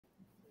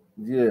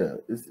Yeah,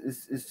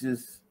 it's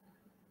just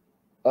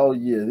oh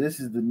yeah, this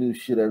is the new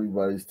shit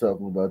everybody's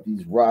talking about.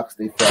 These rocks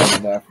they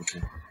found in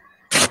Africa.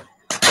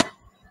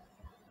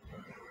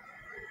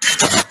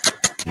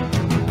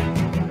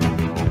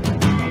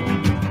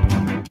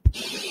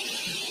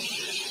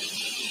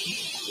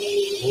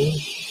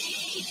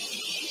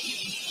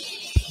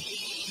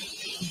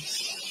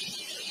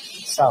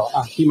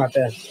 Sawa. Pima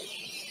tena.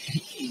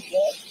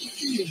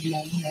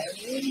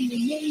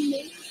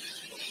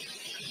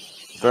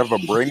 Is that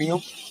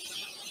vibranium?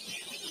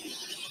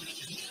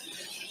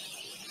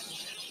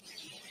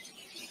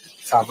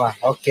 Ça va.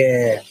 Ok.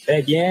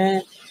 Très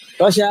bien.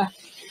 Tosha.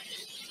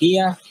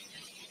 Tia.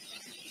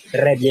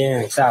 Très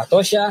bien. Ça.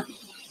 Tosha.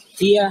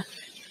 Tia.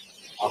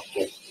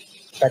 Ok.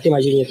 Kati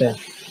majini tena.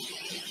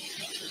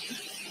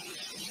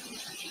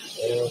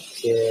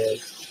 Ok.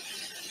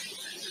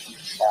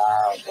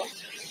 Sawa.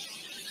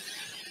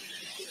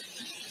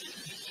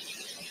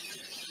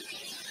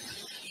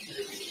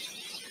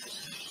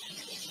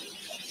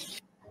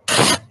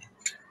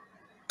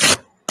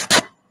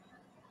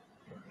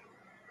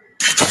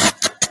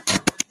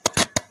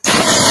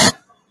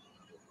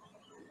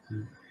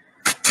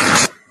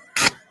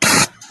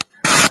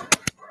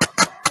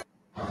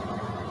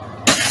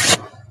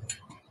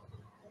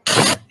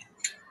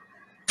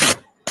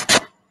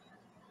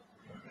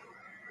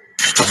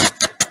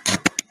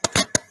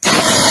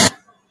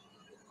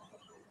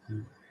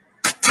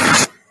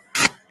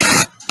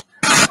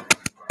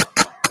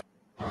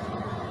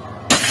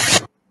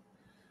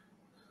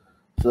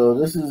 So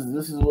this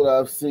is what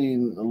I've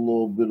seen a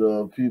little bit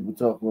of people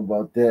talking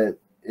about that,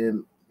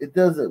 and it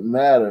doesn't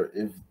matter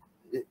if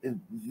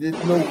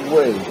there's no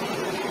way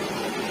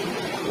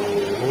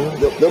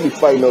They'll be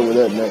fighting over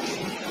that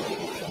next.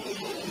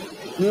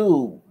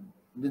 dude,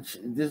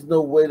 there's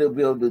no way they'll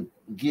be able to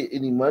get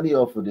any money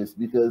off of this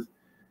because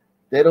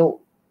they don't.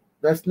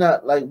 That's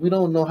not like we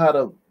don't know how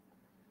to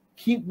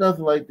keep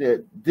nothing like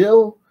that.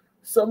 They'll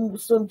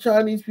some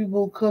Chinese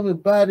people come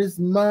and buy this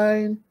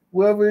mine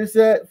wherever it's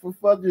at for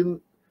fucking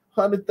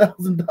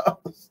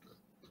 $100,000.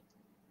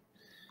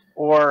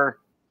 Or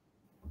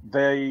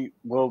they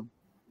will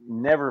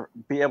never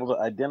be able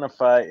to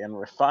identify and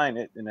refine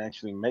it and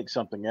actually make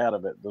something out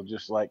of it. They'll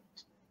just like,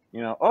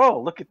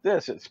 oh, look at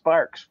this, it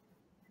sparks.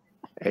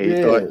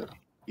 Hey, Yeah.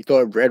 you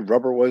thought red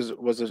rubber was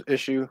an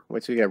issue?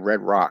 Wait till you get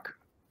red rock.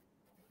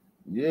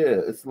 Yeah,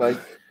 it's like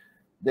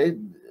they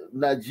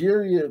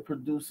Nigeria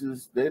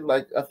produces they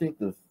like I think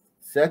the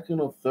second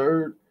or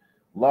third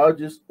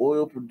largest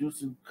oil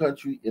producing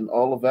country in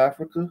all of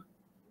Africa,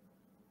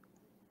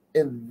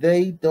 and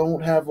they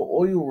don't have an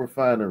oil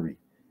refinery.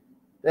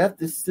 They have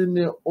to send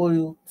their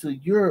oil to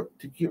Europe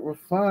to get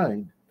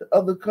refined, to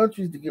other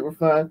countries to get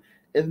refined,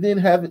 and then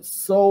have it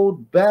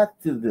sold back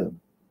to them.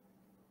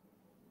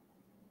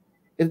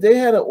 If they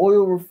had an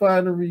oil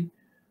refinery,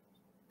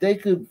 they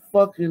could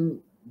fucking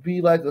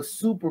be like a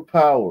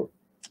superpower.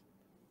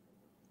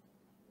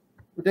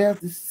 But they have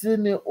to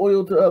send their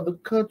oil to other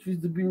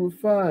countries to be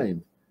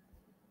refined.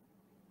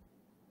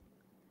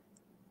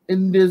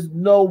 And there's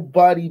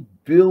nobody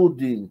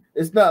building.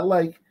 It's not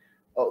like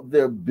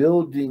they're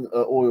building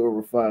an oil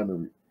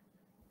refinery.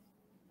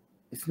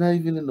 It's not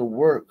even in the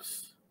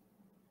works.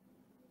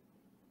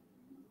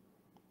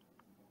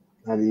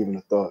 Not even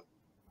a thought.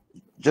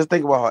 Just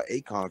think about how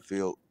Akon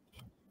felt.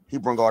 He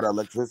brought all that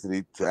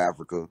electricity to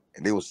Africa,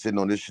 and they were sitting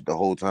on this shit the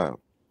whole time.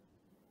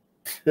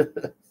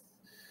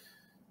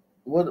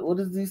 What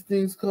is these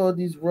things called?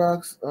 These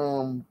rocks?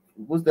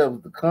 What's that?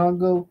 With the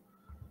Congo?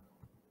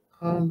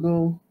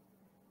 Congo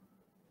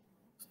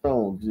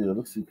stones. Yeah,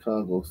 let's see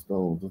Congo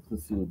stones.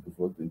 Let's see what the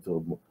fuck they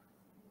told me.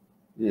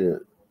 Yeah,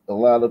 a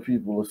lot of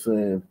people are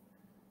saying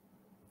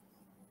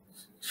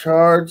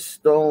charged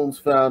stones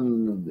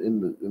found in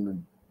the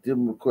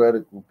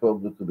Democratic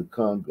Republic of the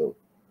Congo.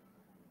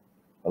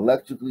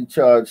 Electrically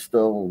charged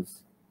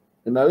stones.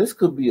 And now this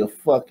could be a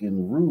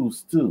fucking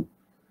ruse too.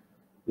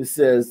 It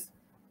says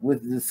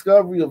with the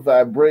discovery of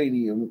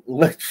vibranium,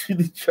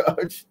 electrically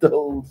charged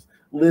stones,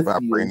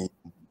 lithium,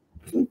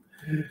 Vibranium.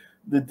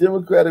 the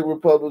Democratic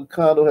Republic of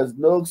Congo has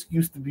no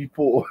excuse to be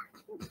poor.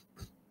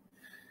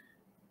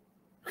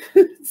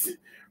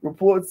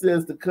 Report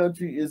says the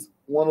country is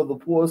one of the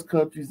poorest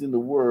countries in the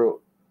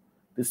world,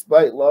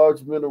 despite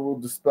large mineral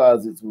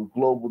deposits with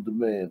global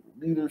demand.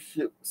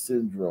 Leadership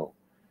syndrome.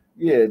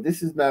 Yeah,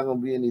 this is not going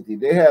to be anything.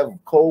 They have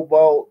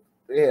cobalt,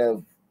 they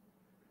have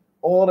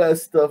all that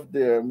stuff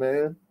there,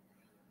 man.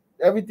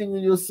 Everything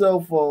in your cell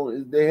phone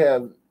is they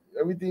have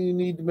everything you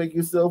need to make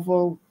your cell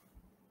phone.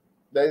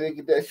 They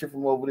get that shit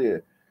from over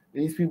there.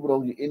 These people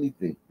don't get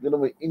anything. They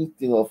don't make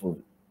anything off of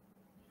it.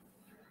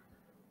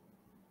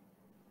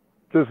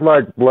 Just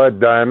like blood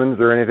diamonds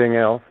or anything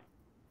else.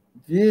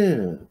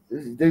 Yeah,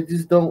 they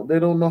just don't. They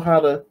don't know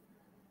how to,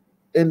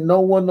 and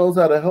no one knows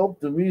how to help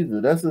them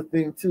either. That's the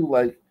thing too.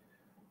 Like,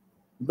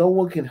 no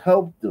one can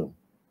help them.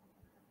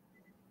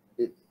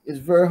 It's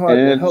very hard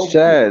to help. It's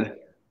sad.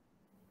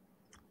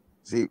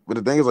 See, but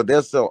the thing is, like,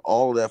 they'll sell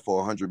all of that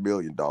for $100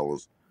 million,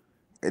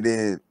 and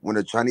then when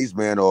a Chinese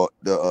man or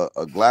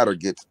a glider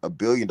gets $1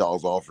 billion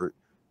off it,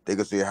 they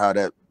could say how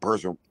that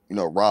person,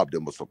 robbed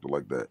them or something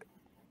like that.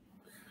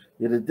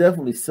 Yeah, they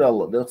definitely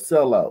sell out. They'll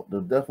sell out.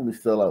 They'll definitely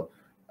sell out.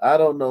 I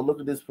don't know. Look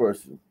at this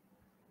person.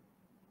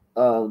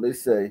 They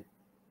say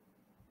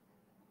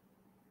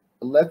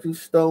electric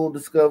stone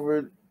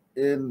discovered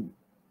in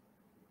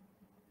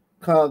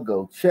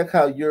Congo. Check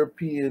how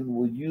European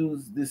will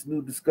use this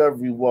new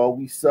discovery while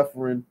we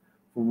suffering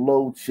from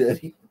load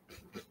shedding.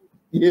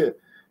 Yeah,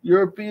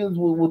 Europeans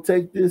will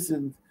take this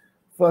and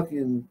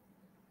fucking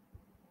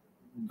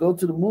go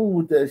to the moon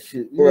with that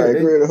shit. Yeah, Right,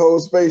 create a whole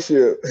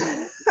spaceship.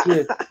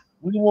 yeah.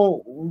 We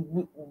won't.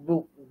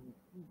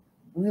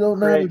 We don't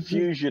know how to Create do.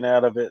 fusion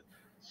out of it,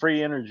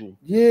 free energy.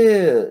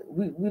 Yeah,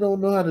 we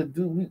don't know how to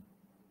do.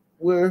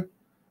 Where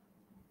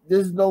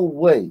there's no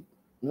way.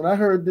 When I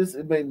heard this,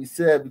 it made me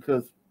sad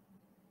because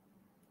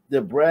they're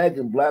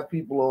bragging, black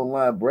people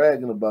online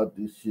bragging about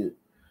this shit.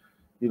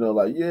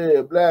 Like,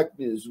 yeah,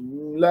 blackness,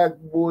 black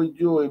boy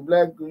joy,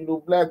 black,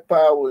 black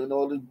power and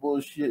all this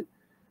bullshit.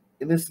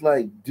 And it's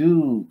like,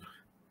 dude,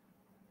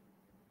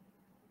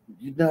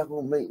 you're not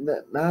gonna make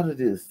nothing out of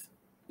this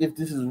if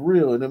this is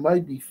real. And it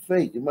might be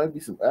fake. It might be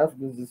some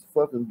Africans just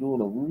fucking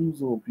doing a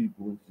ruse on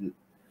people and shit.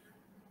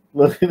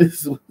 Look at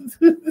this one.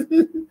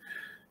 The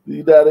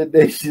United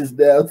Nations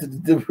down to the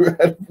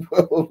Democratic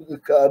World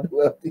of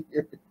Congo out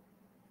here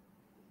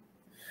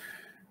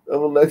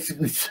of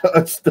electrically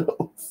charged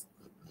stones.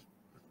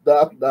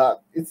 Knock,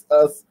 knock. It's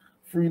us,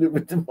 freedom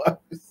and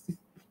democracy.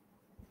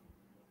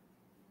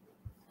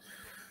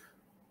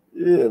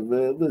 Yeah,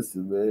 man.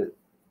 Listen, man.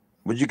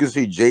 But you can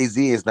see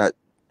Jay-Z is not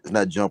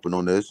jumping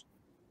on this.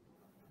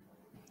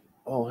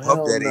 Oh, Puff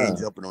hell Daddy no. ain't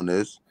jumping on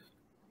this.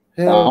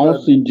 I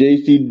don't see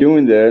JC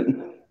doing that.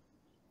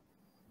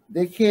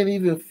 They can't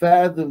even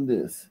fathom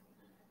this.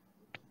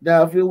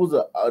 Now, if it was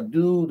a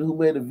dude who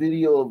made a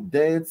video of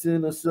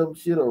dancing or some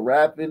shit or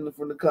rapping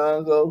from the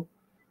Congo,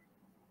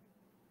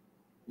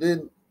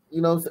 then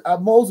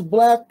most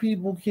black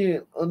people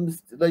can't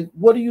understand. Like,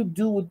 what do you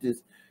do with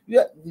this?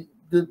 You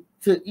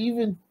to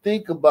even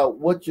think about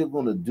what you're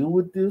gonna do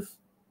with this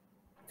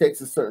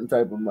takes a certain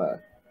type of mind.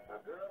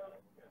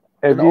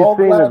 Have you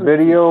seen a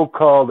video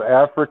called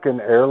African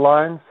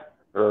Airlines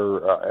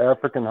or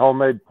African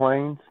Homemade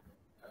Planes?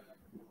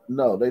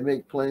 No, they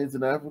make planes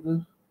in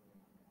Africa.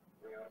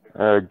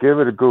 Give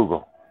it a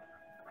Google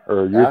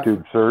or a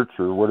YouTube search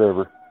or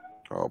whatever.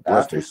 Oh,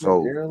 bless their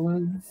soul.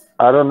 Airlines?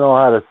 I don't know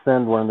how to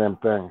send one of them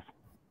things.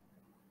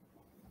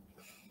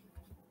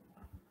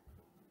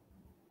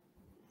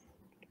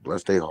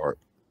 Bless their heart.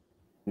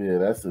 Yeah,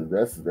 that's a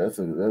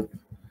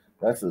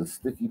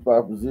sticky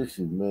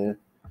proposition, man.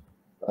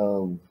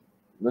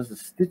 That's a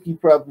sticky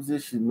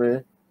proposition,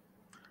 man.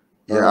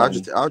 Yeah,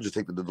 I'll just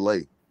take the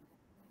delay.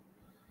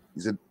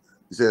 You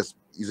said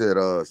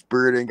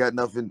Spirit ain't got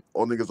nothing.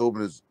 All niggas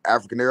open is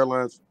African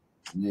Airlines.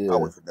 Yeah,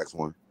 I'll wait for the next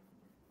one.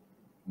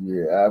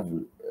 Yeah,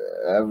 African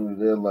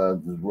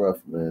Airlines is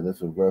rough, man. That's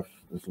some rough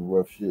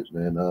shit,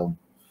 man.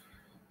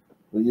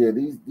 But yeah,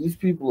 these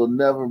people will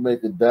never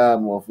make a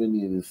dime off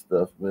any of this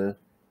stuff, man.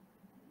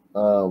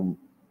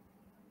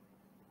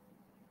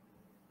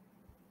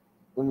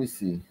 Let me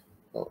see.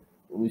 Oh,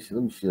 let me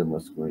share my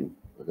screen.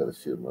 I gotta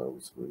share my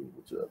own screen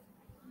with y'all.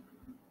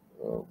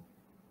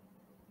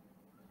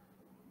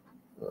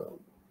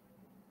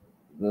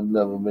 They'll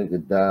never make a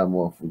dime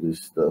off of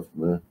this stuff,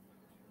 man.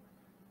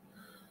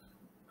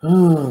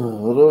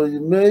 Although you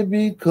may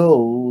be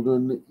cold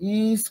on the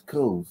East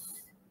Coast.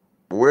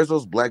 Where's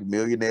those black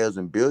millionaires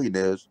and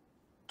billionaires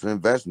to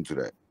invest into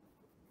that?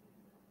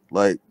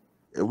 Like,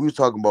 if we was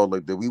talking about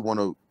like that, we want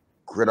to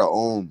create our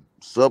own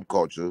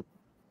subculture.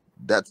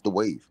 That's the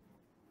wave.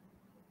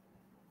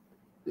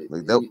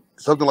 Like that,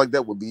 something like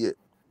that would be it.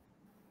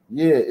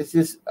 Yeah, it's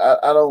just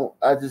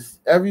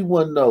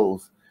everyone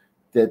knows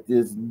that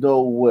there's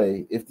no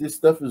way, if this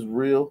stuff is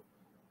real,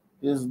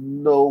 there's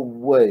no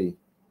way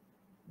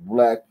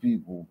black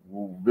people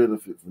will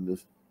benefit from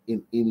this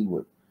in any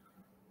way.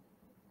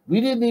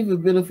 We didn't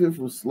even benefit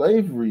from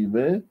slavery,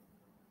 man.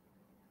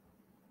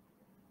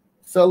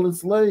 Selling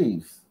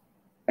slaves.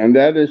 And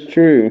that is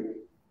true.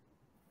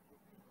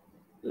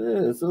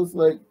 Yeah, so it's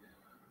like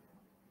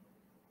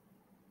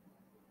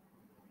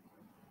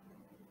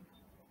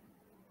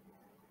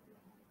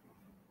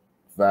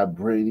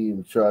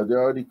vibranium charge.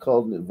 They're already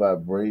calling it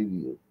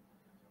vibranium.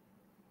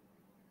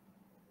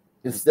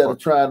 Instead of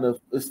trying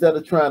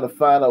to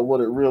find out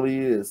what it really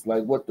is,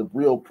 like what the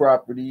real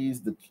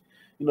properties, the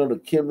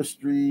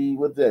chemistry,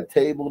 what that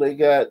table they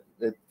got,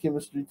 that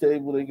chemistry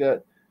table they got,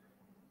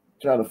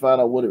 trying to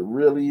find out what it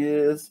really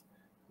is.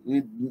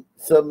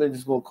 Some are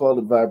just gonna call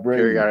it vibranium.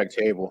 Periodic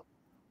table.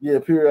 Yeah,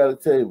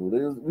 periodic table.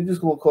 We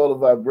just gonna call it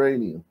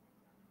vibranium.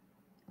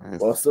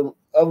 While some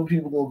other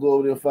people gonna go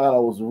over there and find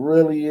out what's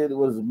really it,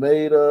 what it's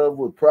made of,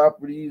 what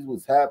properties,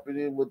 what's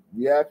happening, what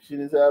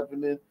reaction is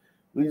happening.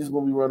 We just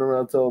gonna be running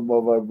around talking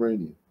about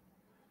vibranium.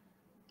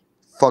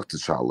 Fuck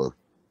T'Challa.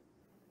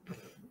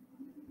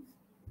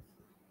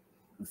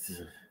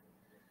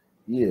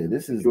 Yeah,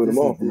 this is doing them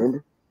off.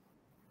 Remember,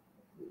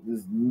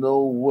 there's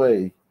no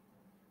way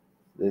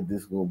that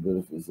this gonna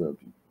benefit some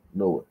people.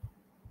 No way.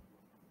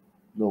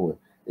 No way.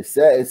 It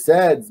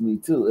saddens me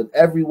too, and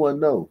everyone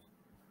knows.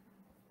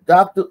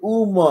 Dr.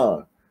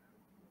 Umar,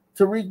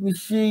 Tariq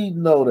Nasheed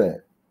know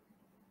that.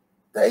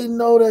 They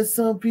know that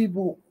some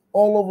people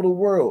all over the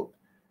world,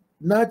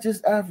 not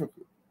just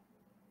Africa,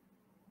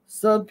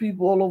 some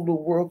people all over the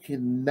world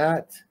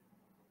cannot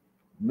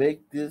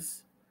make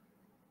this,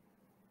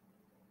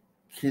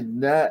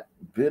 cannot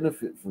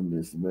benefit from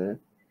this, man.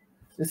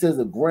 It says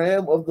a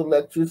gram of the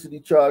electricity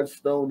charged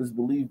stone is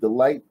believed to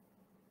light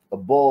a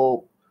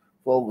bulb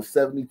for over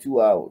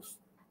 72 hours,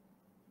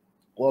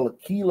 while a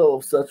kilo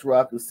of such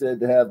rock is said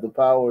to have the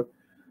power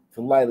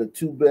to light a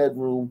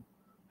 2-bedroom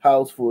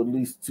house for at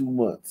least 2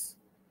 months.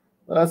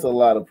 Well, that's a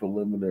lot of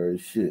preliminary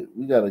shit.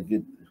 We gotta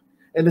get,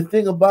 and the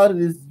thing about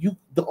it is,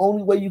 the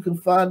only way you can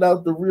find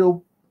out the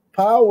real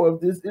power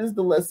of this is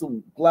to let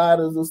some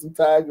gliders or some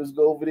tigers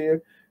go over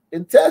there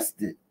and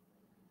test it.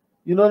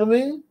 You know what I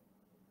mean?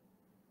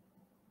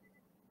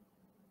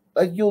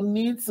 Like, you'll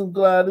need some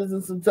gliders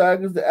and some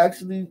tigers to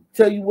actually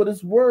tell you what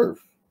it's worth.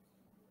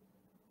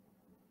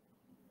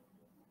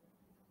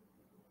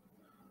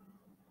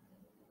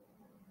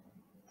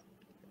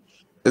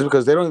 It's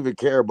because they don't even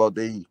care about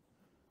their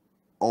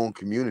own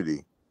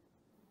community.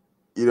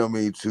 You know what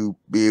I mean? To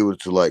be able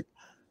to like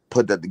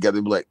put that together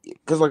and be like,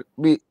 because like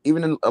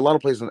even in a lot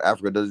of places in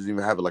Africa doesn't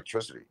even have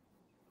electricity.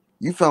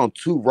 You found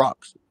 2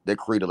 rocks that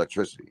create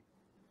electricity.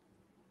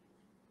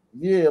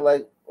 Yeah,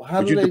 like,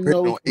 how do they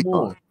know it's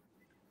more?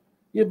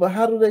 Yeah, but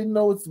how do they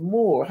know it's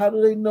more? How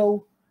do they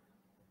know?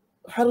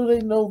 How do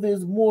they know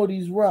there's more of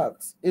these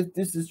rocks if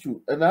this is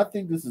true? And I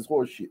think this is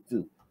horseshit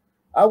too.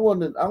 I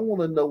want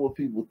to know what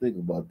people think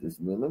about this,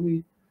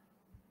 man.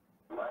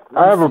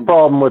 I have a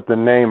problem with the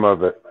name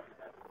of it.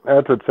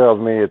 That's what tells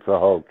me it's a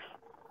hoax.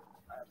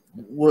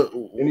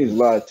 It needs a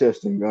lot of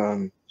testing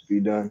to be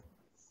done.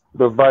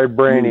 The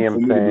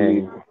vibranium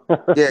thing.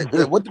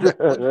 Yeah, what do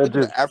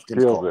the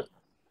Africans call it?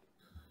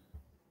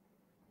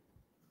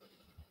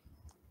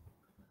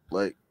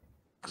 Like,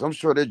 because I'm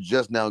sure they're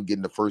just now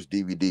getting the first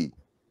DVD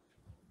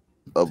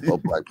of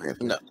Black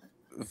Panther. No,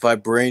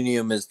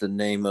 Vibranium is the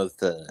name of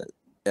the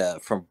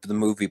from the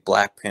movie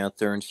Black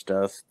Panther and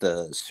stuff.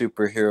 The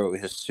superhero,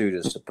 his suit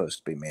is supposed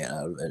to be made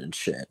out of it and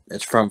shit.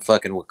 It's from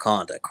fucking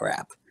Wakanda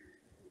crap.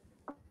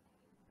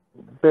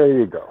 There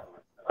you go.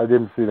 I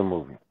didn't see the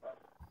movie.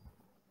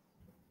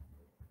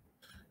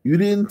 You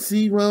didn't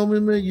see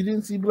Roman, man? You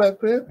didn't see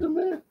Black Panther,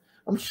 man?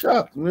 I'm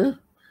shocked, man.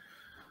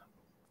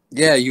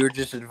 Yeah, you were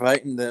just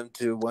inviting them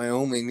to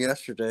Wyoming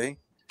yesterday.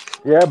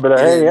 Yeah, but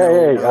hey,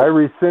 I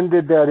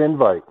rescinded that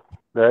invite.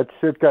 That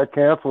shit got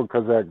canceled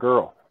because of that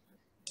girl.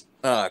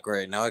 Ah,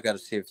 great. Now I got to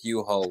see if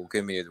U-Haul will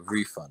give me a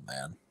refund,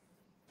 man.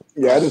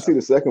 Yeah, I didn't see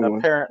the second one.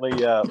 Apparently,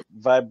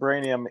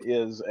 vibranium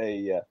is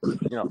a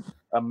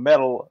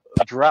metal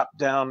drop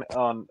down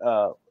on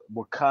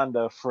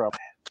Wakanda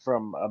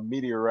from a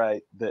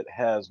meteorite that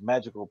has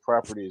magical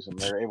properties, and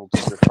they're able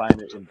to refine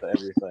it into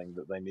everything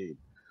that they need.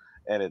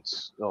 And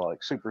it's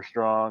like super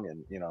strong,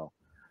 and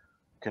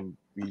can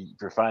be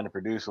refined to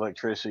produce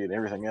electricity and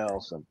everything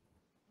else, and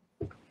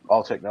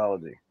all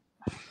technology.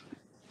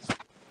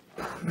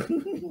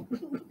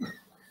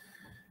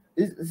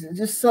 It's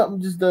just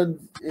something just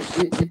doesn't.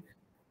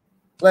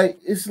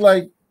 It's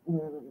like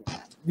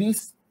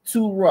these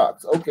 2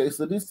 rocks. Okay,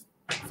 so this,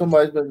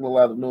 somebody's making a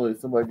lot of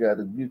noise. Somebody got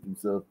to mute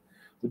themselves.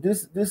 But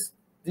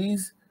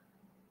these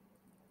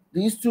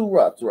 2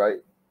 rocks,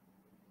 right?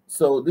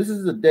 So this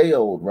is a day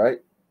old, right?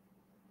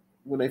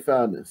 When they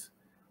found this,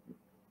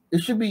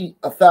 it should be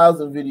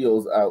 1,000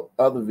 videos out.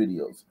 Other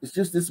videos. It's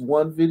just this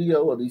one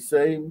video of these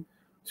same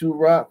 2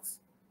 rocks,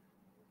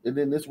 and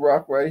then this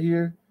rock right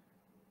here.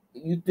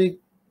 You think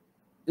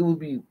it would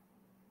be,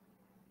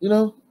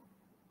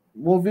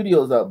 more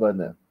videos out by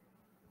now?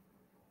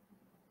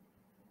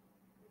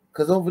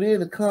 Because over there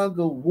in the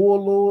Congo,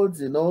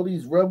 warlords and all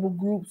these rebel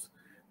groups,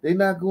 they're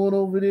not going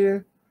over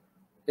there.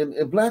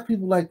 And black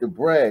people like to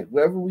brag.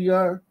 Wherever we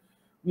are,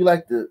 we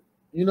like to,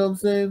 you know what I'm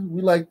saying?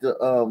 We like to,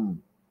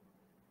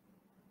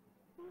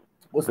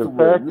 what's the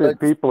word? fact that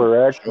people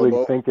are actually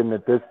thinking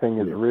that this thing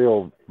is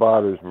real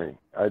bothers me.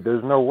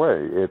 There's no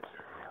way. It's,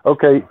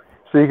 okay,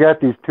 so you got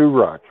these 2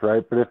 rocks,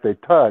 right? But if they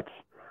touch,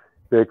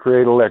 they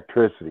create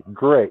electricity.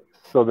 Great.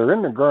 So they're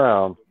in the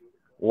ground.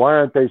 Why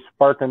aren't they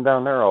sparking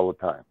down there all the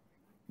time?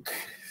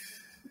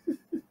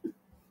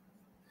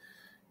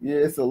 Yeah,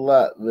 it's a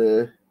lot,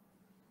 man.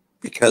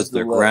 Because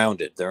they're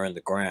grounded. They're in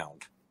the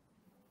ground.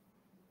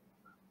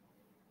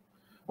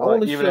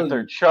 Well, even if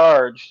they're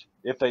charged,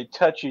 if they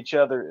touch each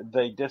other,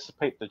 they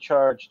dissipate the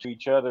charge to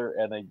each other,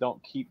 and they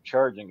don't keep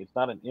charging. It's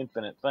not an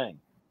infinite thing.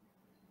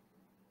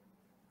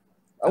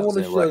 I want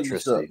to show you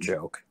something.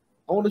 Joke.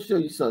 I want to show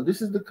you something.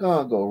 This is the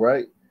Congo,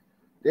 right?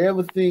 They have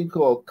a thing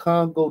called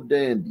Congo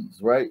dandies,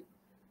 right?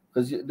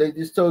 Because they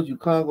just told you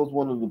Congo's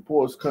one of the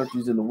poorest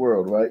countries in the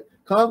world, right?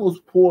 Congo's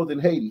poorer than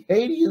Haiti.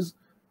 Haiti is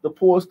the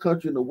poorest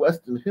country in the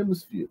Western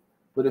Hemisphere.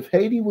 But if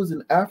Haiti was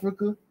in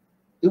Africa,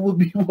 it would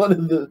be one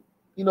of the,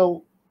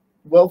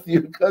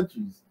 wealthier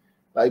countries.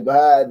 Like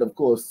behind, of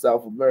course,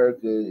 South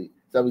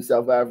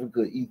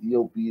Africa,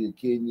 Ethiopia,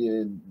 Kenya,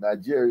 and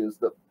Nigeria and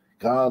stuff.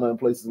 Ghana and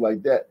places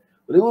like that.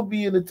 But it would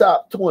be in the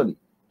top 20.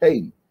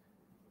 Haiti.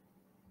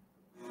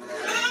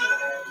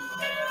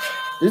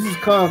 This is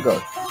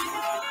Congo.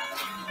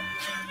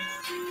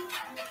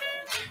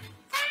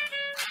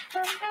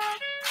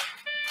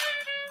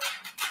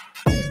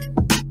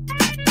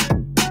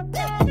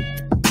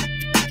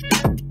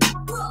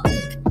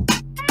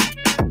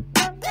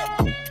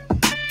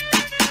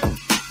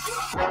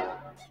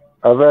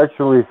 I've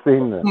actually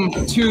seen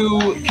this. To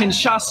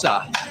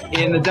Kinshasa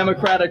in the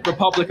Democratic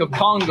Republic of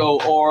Congo,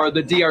 or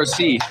the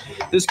DRC.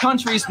 This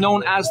country is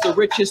known as the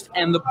richest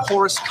and the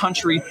poorest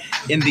country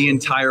in the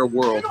entire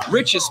world.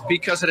 Richest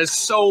because it has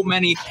so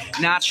many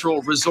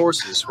natural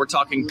resources. We're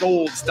talking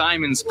golds,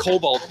 diamonds,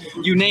 cobalt,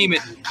 you name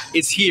it,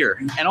 it's here.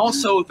 And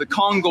also the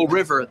Congo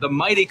River, the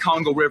mighty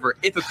Congo River,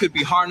 if it could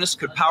be harnessed,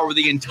 could power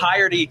the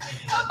entirety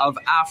of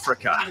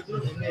Africa.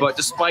 But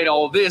despite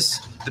all this,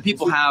 the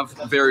people have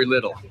very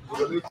little.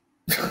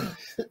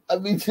 I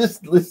mean,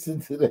 just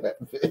listen to that,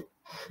 man.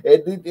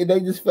 And they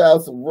just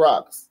found some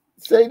rocks.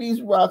 Say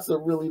these rocks are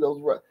really those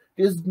rocks.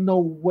 There's no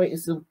way.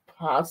 It's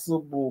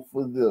impossible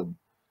for them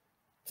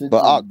to.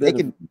 But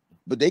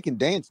they can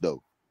dance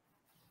though.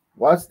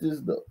 Watch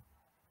this though.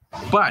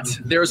 But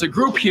there's a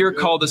group here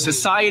called the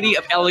Society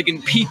of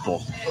Elegant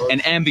People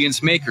and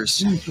Ambience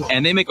Makers,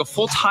 and they make a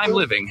full-time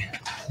living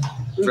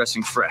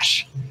dressing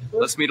fresh.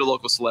 Let's meet a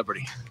local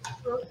celebrity.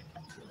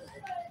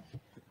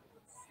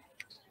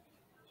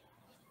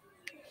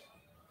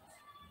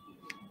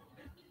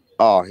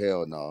 Oh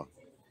hell no!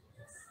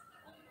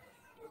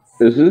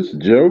 Is this a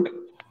joke?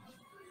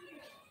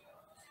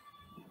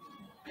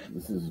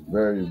 This is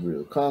very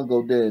real.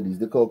 Congo dandies.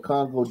 They're called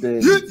Congo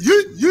dandies.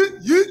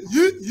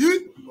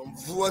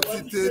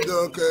 Voici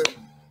donc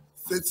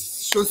cette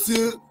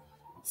chaussure,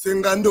 c'est un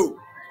gando,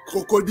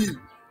 crocodile.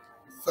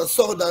 Ça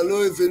sort dans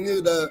l'eau et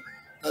venir dans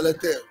la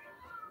terre.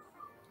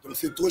 Donc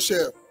c'est trop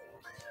cher.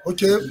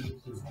 Ok,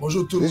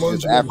 bonjour tout le monde,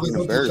 je me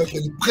présente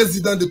le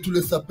président de tous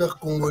les sapeurs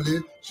congolais.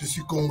 Je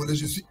suis congolais,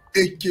 je suis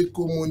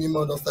Ekeko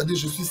Monument, c'est-à-dire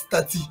je suis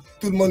Stati.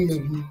 Tout le monde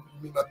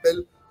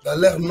m'appelle dans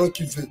leur nom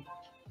qu'il veut.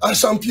 Ah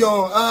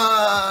champion,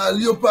 ah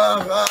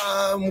léopard,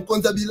 ah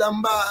Mukonza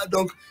Bilamba.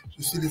 Donc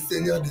je suis le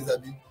seigneur des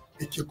habits,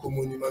 Ekeko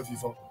Monument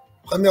vivant.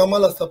 Premièrement,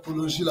 la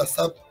sapologie, la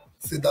sape,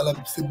 c'est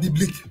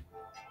biblique.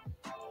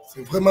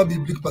 C'est vraiment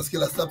biblique parce que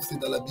la sape, c'est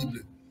dans la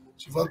Bible.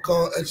 Tu vois,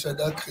 quand El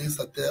Shaddai a créé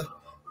sa terre,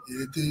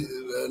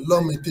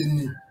 l'homme était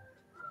nu.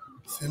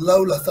 C'est là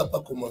où la sape a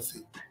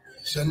commencé.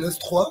 Genèse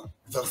 3,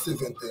 verset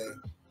 21.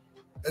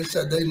 El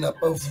Shaddai n'a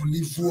pas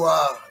voulu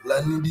voir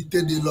la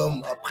nudité de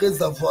l'homme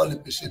après avoir le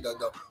péché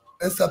d'Adam.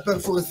 Un sapeur,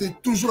 il faut rester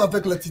toujours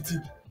avec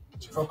l'attitude.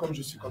 Tu vois comme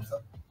je suis comme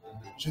ça.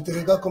 Je te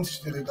regarde comme si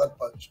je ne te regarde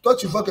pas. Toi,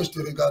 tu vois que je te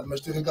regarde, mais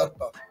je ne te regarde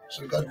pas.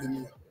 Je regarde le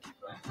mur.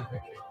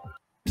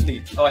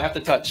 Oh, I have to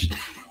touch.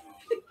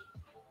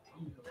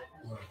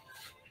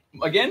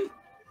 Again?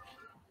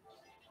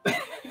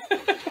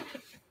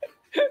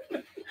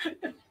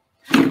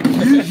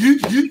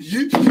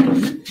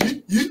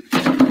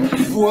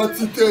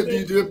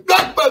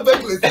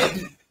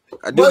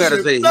 I do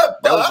gotta say, that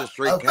was a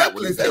straight cat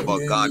when he said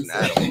about God and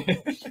Adam.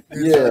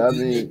 Yeah, I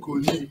mean,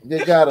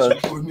 they gotta.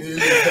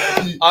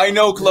 I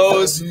know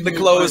clothes. The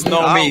clothes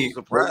know me. I was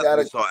surprised when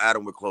I saw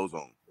Adam with clothes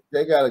on.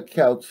 They gotta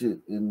couch it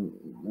in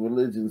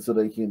religion so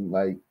they can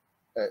like.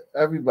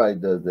 Everybody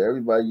does that.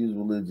 Everybody uses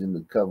religion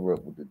to cover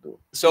up what they're doing.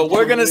 So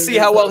we're gonna see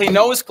how well he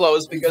knows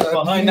clothes because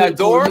behind that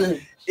door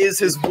is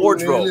his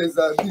wardrobe.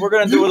 We're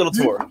gonna do a little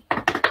tour.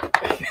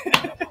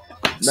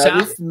 Now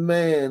this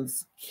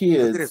man's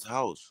kids. Look at his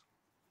house.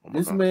 Oh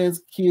this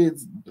man's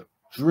kids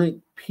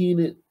drink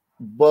peanut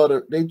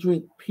butter. They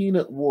drink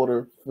peanut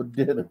water for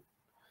dinner.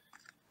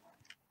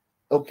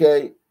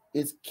 Okay,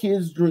 his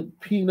kids drink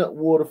peanut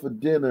water for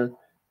dinner,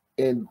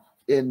 and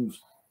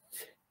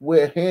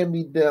wear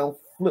hand-me-down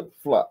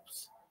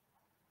flip-flops.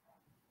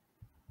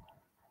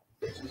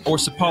 Or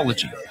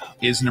Sapology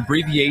is an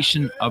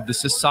abbreviation of the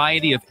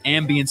Society of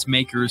Ambience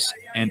Makers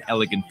and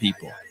Elegant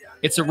People.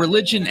 It's a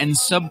religion and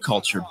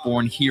subculture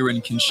born here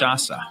in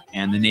Kinshasa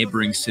and the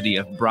neighboring city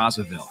of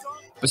Brazzaville.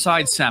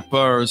 Besides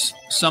sapeurs,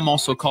 some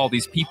also call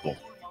these people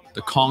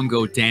the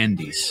Congo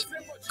dandies.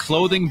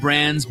 Clothing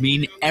brands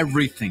mean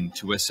everything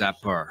to a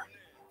sapeur.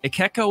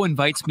 Ekeko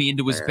invites me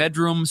into his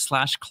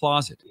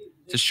bedroom/closet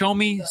to show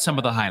me some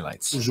of the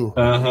highlights.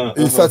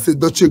 Et ça, c'est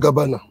Dolce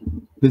Gabbana.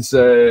 It's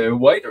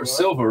white or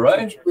silver,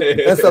 right?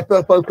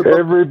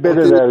 Every bit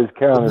of that is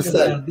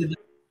counted.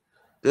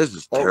 This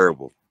is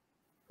terrible.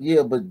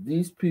 Yeah, but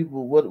these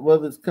people,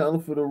 whether it's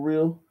counterfeit or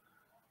real,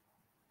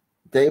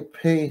 they're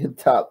paying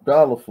top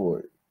dollar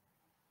for it.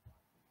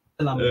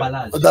 Dans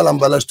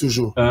l'emballage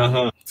toujours.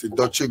 C'est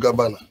Dolce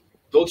Gabbana.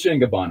 Dolce &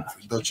 Gabbana.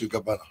 Dolce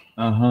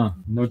Gabbana.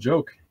 No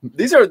joke.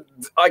 These are,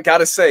 I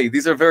gotta say,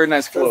 these are very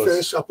nice clothes. Ça, c'est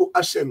un chapeau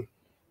H&M.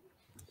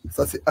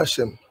 Ça, c'est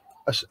H&M.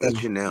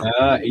 H&M.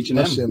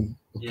 H&M.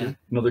 Yeah.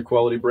 Another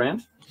quality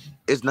brand?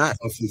 It's not.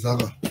 C'est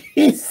Zara.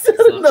 He said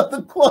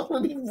another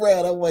quality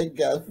brand. Oh my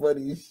God,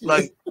 funny as shit.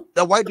 Like,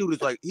 that white dude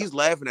is like, he's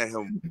laughing at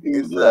him.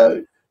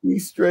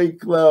 He's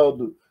straight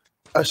clown.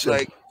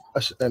 Like,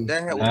 H&M.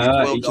 That hat was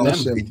 $12.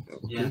 H&M.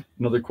 Yeah.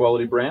 Another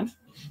quality brand.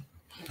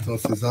 Non,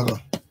 c'est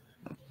Zara.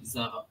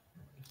 Zara.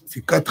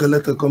 C'est 4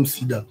 lettres comme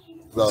Sida.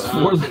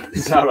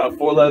 Zara,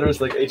 4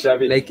 letters like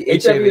HIV. Like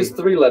HIV HIV. is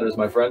 3 letters,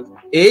 my friend.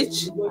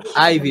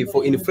 HIV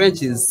for in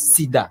French is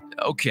Sida.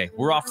 Okay,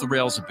 we're off the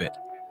rails a bit.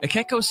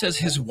 Ekeko says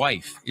his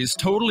wife is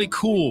totally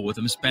cool with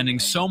him spending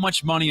so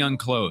much money on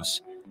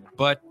clothes,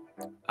 but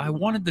I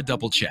wanted to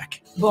double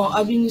check. Bon,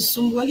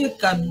 abinisumbuake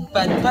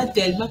pas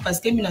tellement parce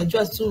que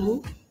minajua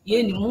tu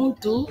ye ni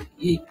mtu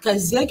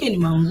kazi yake ni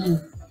manguo.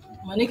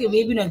 Manake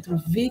baby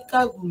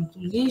natuvika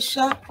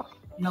kutulisha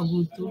na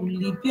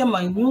kutulipia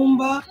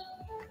manyumba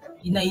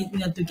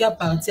inatokea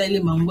partia ile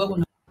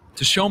manguo.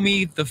 To show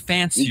me the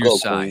fancier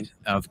side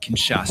of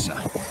Kinshasa.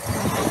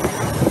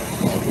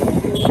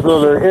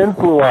 So they're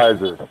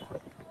influencers.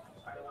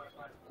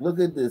 Look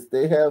at this.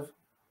 They have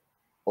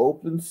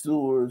open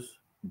sewers,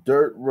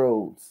 dirt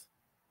roads.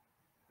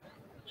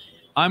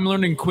 I'm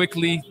learning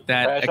quickly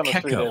that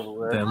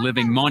Ekeko, the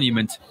living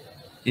monument,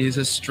 is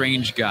a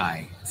strange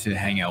guy to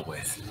hang out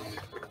with.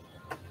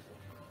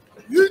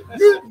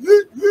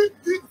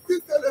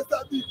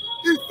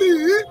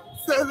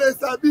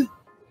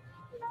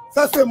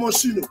 Ça, c'est mon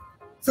chino.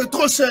 C'est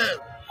trop cher.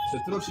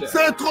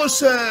 C'est trop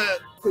cher.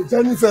 C'est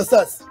Gianni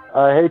Versace.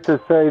 I hate to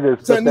say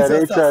this, but that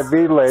HIV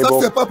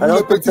label, I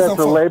don't think that's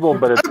a label,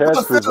 but a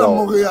test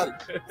result.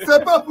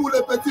 C'est pas pour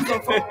les petits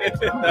enfants.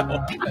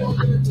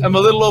 I'm a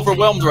little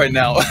overwhelmed right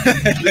now.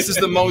 This is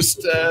the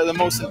most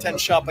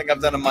intense shopping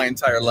I've done in my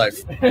entire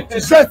life. Tu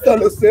jettes dans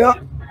l'océan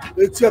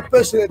et tu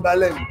pêches les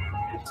baleines.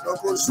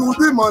 Donc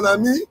aujourd'hui, mon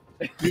ami,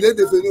 il est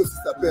devenu aussi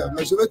sa père,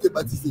 mais je vais te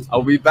baptiser.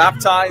 I'll be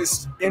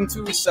baptized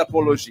into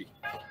sepology.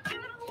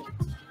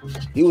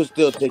 He would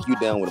still take you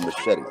down with a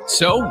machete.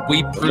 So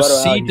we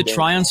proceed to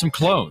try on some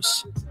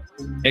clothes.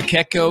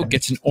 Ekeko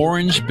gets an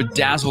orange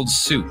bedazzled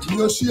suit.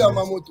 Yoshi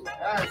Yamamoto.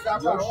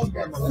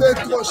 C'est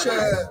trop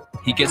cher.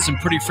 He gets some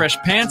pretty fresh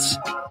pants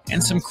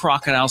and some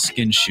crocodile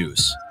skin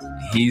shoes.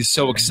 He's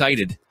so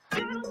excited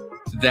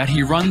that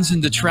he runs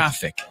into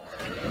traffic.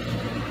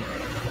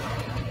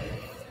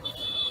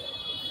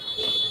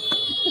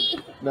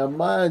 Now,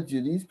 mind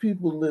you, these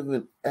people live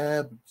in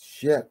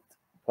abject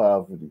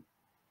poverty.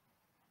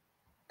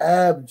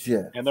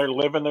 Abject. And they're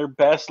living their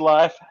best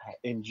life,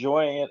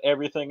 enjoying it,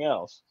 everything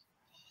else.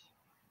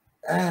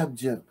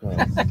 Abject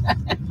poverty.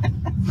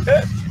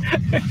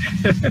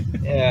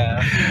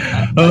 Yeah.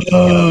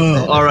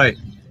 All right.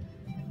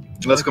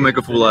 Let's go make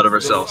a fool out of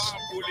ourselves.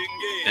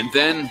 And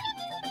then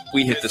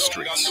we hit the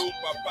streets.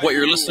 What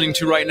you're listening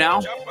to right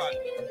now,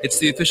 it's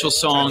the official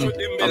song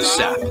of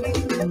SAP.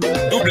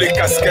 Double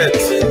casquette.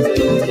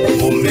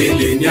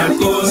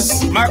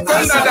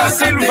 Makonda da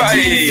Silva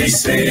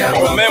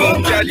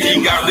même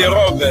Kali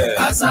garde-robe.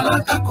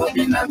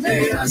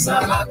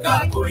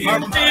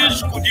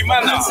 Martige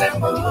Kudimana.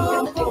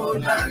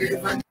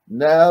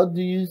 Now,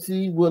 do you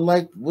see we're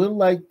like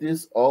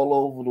this all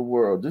over the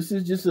world? This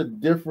is just a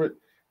different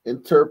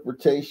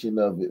interpretation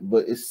of it,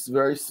 but it's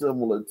very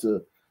similar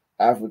to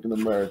African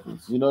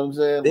Americans. You know what I'm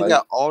saying? They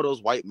got all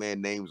those white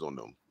man names on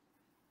them.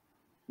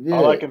 Yeah.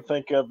 All I can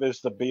think of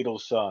is the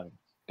Beatles song,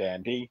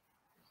 Dandy,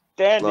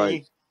 Dandy,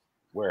 right.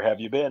 Where have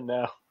you been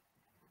now?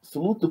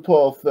 Salute to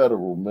Paul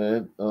Federal,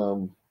 man.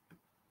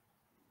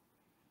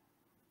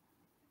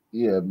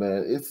 Yeah,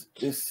 man. It's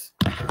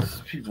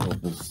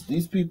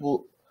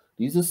people.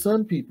 These are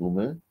Sun people,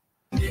 man.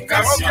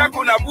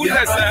 Washington,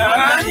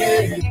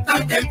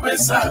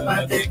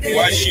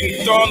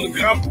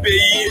 grand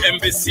pays,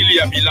 imbécile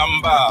ya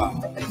bilamba.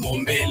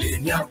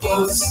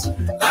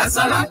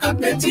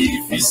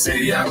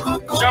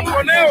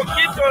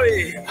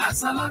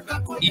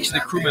 Each of the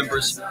crew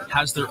members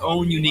has their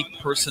own unique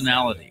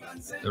personality,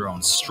 their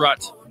own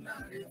strut,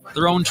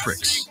 their own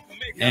tricks,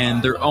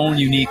 and their own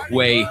unique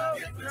way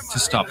to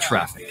stop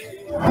traffic.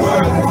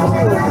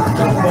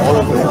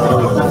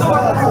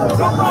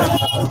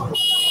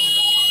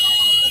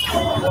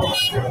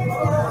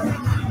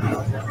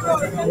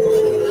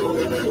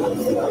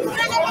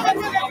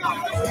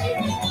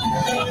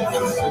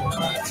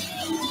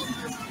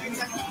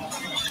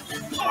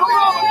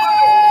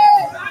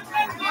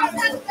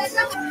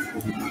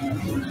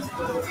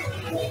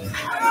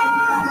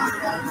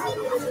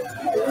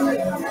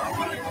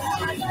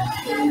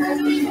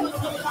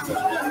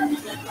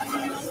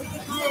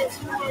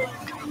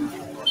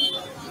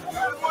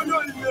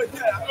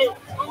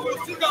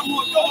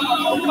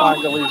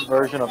 Congolese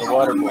version of the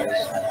Water Boys.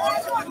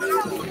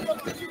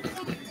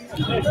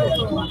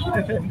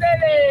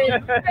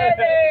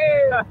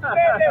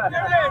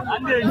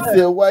 You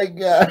see a white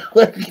guy.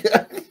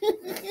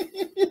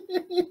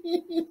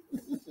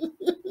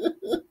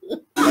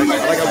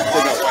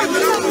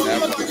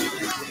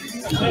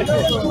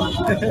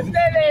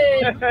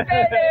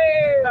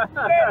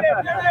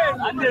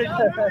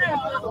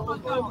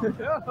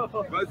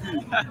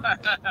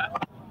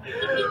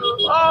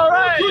 All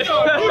right.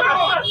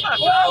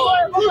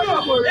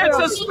 It's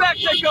a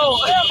spectacle.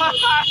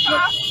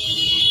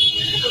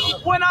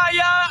 When I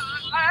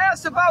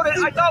asked about it,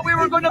 I thought we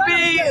were going to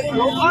be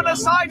on a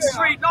side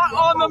street, not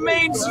on the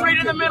main street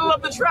in the middle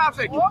of the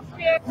traffic.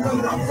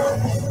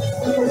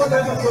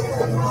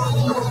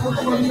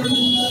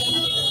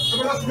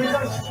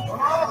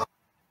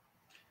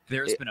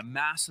 There's been a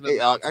massive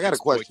amount of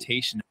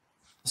exploitation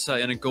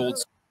in a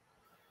gold.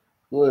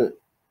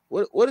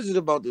 What is it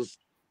about this?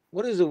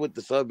 What is it with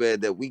the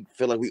sub-ed that we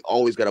feel like we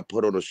always got to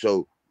put on a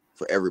show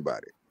for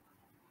everybody?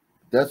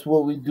 That's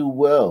what we do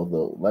well,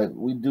 though. Like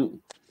we do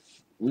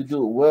it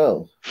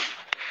well.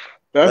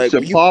 That's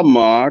the problem,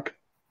 Mark.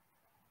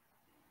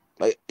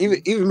 Like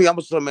even me, I'm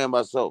a sub man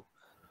myself,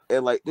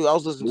 and like, dude, I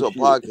was listening to a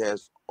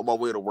podcast on my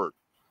way to work,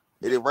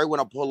 and then right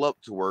when I pull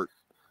up to work,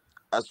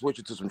 I switch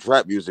it to some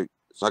trap music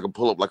so I can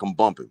pull up like I'm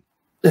bumping.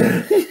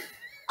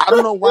 I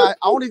don't know why.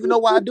 I don't even know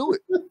why I do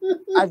it.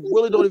 I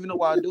really don't even know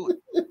why I do it.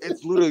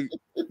 It's literally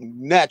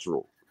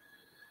natural.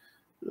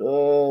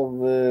 Oh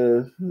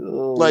man!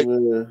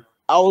 Man.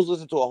 I was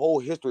listening to a whole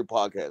history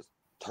podcast.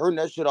 Turn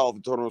that shit off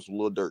and turn on some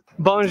Lil Durk.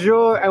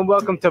 Bonjour and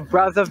welcome to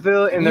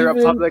Brazzaville in the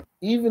Republic.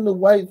 Even the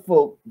white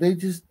folk,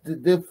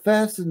 they're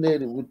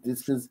fascinated with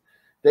this because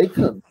they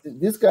come.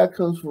 This guy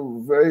comes from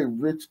a very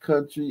rich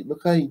country.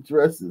 Look how he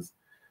dresses.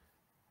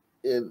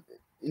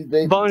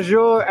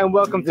 Bonjour and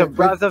welcome to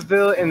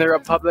Brazzaville in the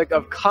Republic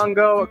of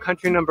Congo,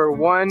 country number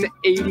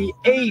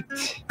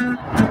 188.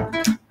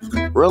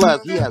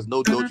 Realize he has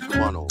no Dolce &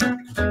 Gabbana.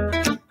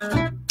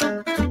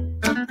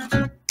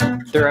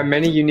 There are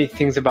many unique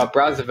things about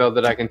Brazzaville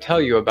that I can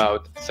tell you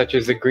about, such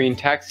as the green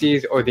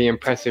taxis or the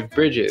impressive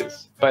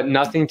bridges. But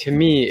nothing to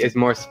me is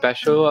more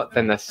special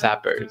than the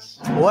sappers.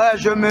 Ouais,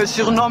 je me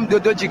surnomme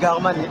Dodo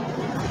Gigarmani.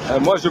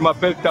 Moi, je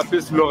m'appelle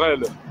Tapis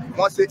Laurel.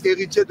 Moi, c'est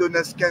héritier de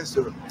Neskens.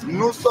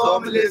 Nous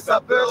sommes les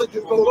sapeurs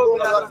du Congo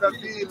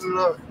Brazzaville.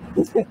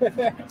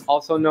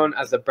 Also known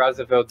as the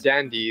Brazzaville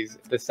Dandies,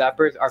 the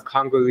sappers are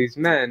Congolese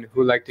men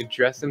who like to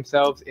dress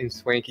themselves in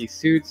swanky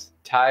suits,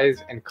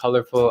 ties, and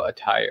colorful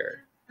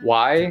attire.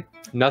 Why?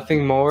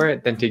 Nothing more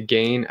than to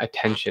gain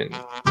attention.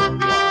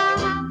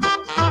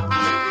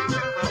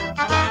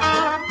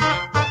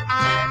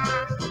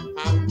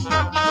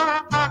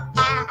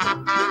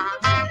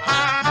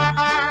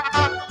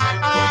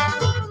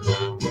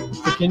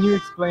 Can you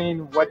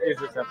explain what is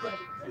a sap?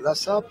 La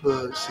sap,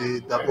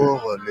 c'est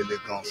d'abord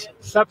l'élégance.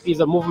 Sap is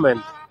a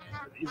movement,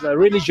 it's a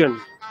religion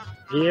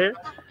here,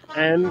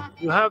 and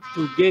you have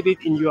to get it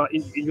in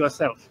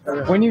yourself.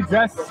 When you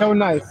dress so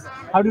nice,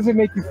 how does it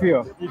make you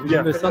feel?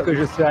 Je me sens que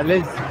je suis à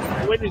l'aise.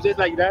 When you dress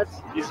like that,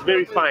 it's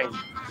very fine.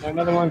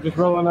 Another one just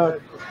rolling up.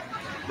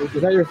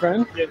 Is that your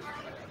friend? Yes.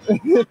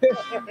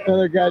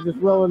 Another guy just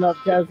rolling up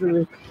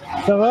casually.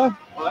 Ça va?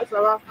 Ouais,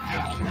 ça va.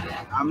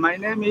 My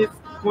name is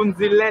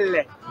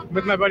Kunzilele.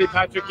 With my buddy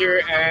Patrick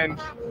here, and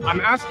I'm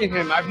asking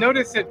him, I've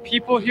noticed that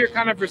people here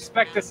kind of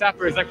respect the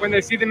sappers. Like when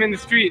they see them in the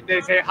street,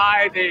 they say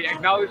hi, they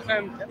acknowledge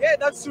them. Yeah,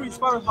 that's true. It's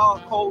part of our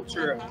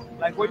culture.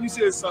 Like when you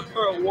see a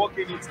sapper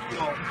walking, it's,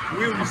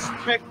 we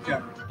respect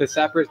them. The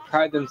sappers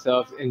pride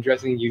themselves in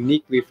dressing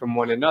uniquely from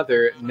one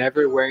another,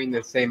 never wearing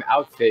the same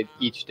outfit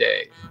each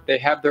day. They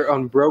have their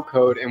own bro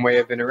code and way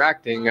of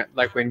interacting,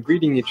 like when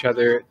greeting each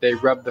other, they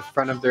rub the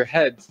front of their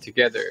heads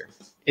together.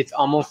 It's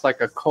almost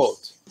like a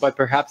cult. But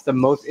perhaps the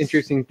most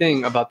interesting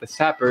thing about the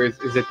sappers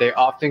is that they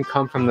often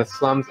come from the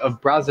slums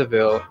of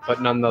Brazzaville,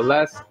 but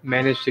nonetheless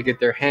manage to get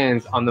their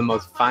hands on the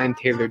most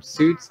fine-tailored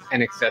suits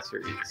and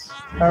accessories.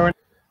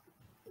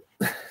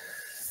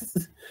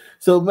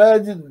 So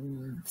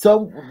imagine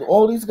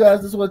all these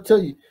guys, this is what I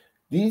tell you,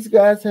 this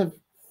guy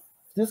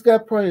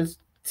probably has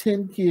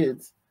 10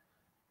 kids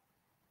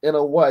and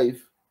a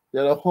wife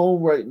that are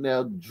home right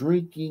now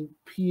drinking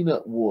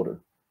peanut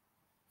water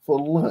for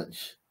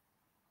lunch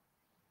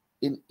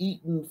and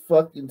eating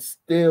fucking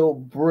stale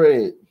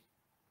bread.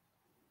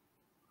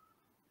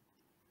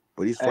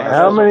 But he's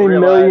how many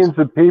millions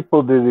of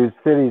people do these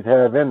cities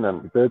have in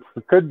them? It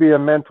could be a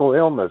mental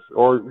illness,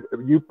 or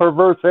you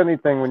perverse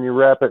anything when you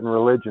wrap it in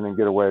religion and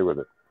get away with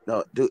it.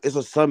 No, dude, it's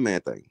a sun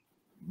man thing.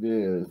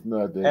 Yeah, it's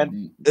not that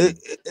deep.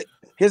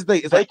 His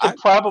thing is they like, could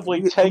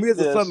probably take me as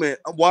a this. sun man,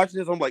 I'm watching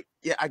this, I'm like,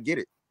 yeah, I get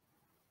it.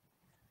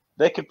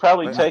 They could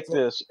probably take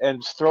this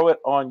and throw it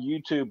on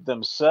YouTube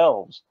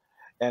themselves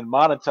and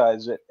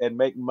monetize it and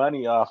make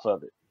money off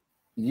of it.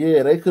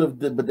 Yeah, they could have,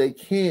 but they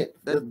can't.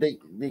 They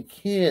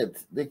can't.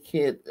 They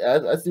can't.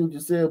 I see what you're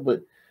saying,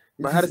 but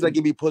how does that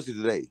give me pussy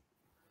today?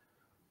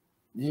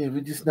 Yeah,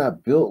 we're just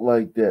not built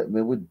like that,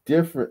 man. We're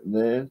different,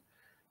 man.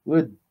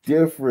 We're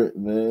different,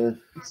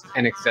 man.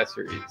 And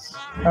accessories.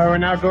 We're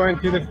now going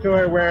to the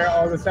store where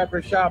all the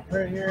sappers shop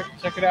right here.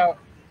 Check it out.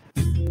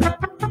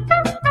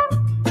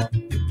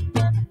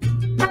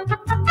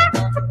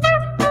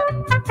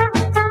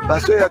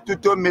 Parce qu'il y a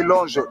tout un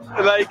mélange.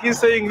 Like he's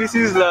saying, this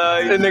is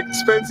like an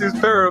expensive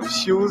pair of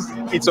shoes.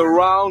 It's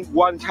around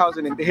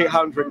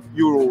 1,800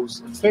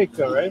 euros. It's fake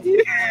though, right?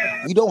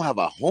 We don't have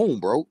a home,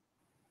 bro.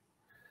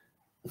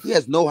 He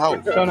has no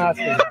house. Don't ask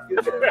him.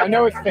 I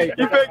know it's fake.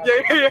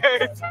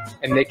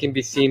 And they can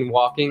be seen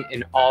walking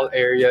in all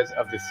areas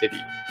of the city.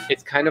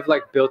 It's kind of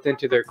like built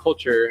into their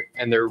culture,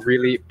 and they're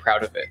really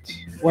proud of it.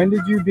 When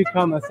did you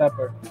become a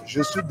sapper?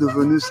 Je suis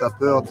devenu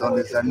sapeur dans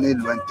les années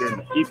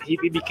lointaines.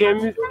 He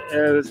became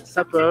a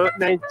sapper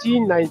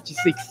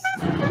 1996.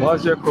 Moi,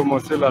 j'ai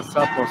commencé la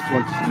SAP en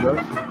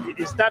 79.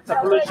 He started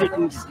sapology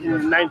in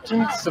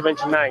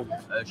 1979.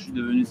 Je suis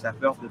devenu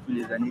sapeur depuis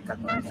les années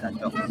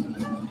 94.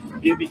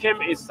 He became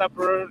a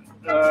sapper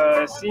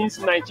since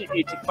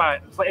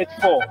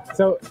 1984.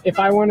 So, if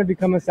I want to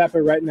become a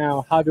sapper right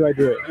now, how do I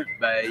do it?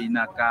 Il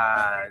n'a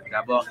qu'à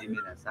d'abord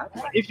aimer la SAP.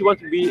 If you want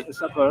to be a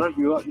sapper,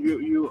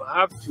 you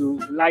have to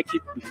like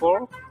it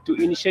before to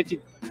initiate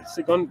it.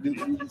 Second,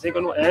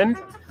 and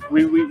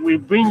we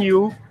bring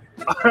you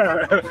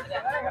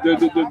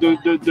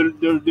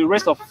the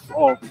rest of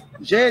all.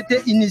 J'ai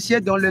été initié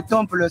dans le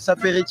temple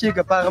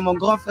sapéritique par mon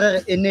grand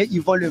frère aîné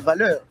Yvon Le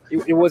Valeur.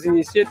 He was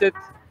initiated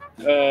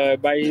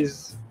by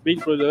his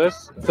big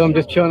brothers. So I'm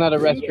just chilling at a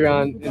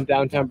restaurant in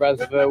downtown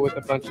Brazzaville with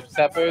a bunch of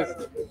sappers,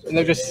 and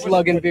they're just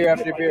slugging beer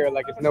after beer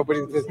like it's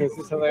nobody's business.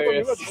 It's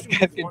hilarious. These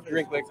guys can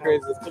drink like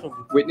crazy.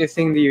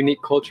 Witnessing the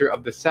unique culture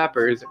of the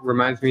sappers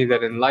reminds me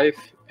that in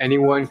life,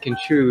 anyone can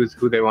choose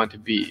who they want to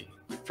be.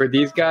 For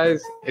these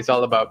guys, it's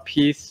all about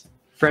peace,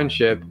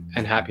 friendship,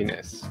 and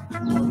happiness.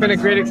 It's been a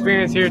great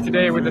experience here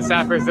today with the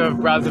sappers of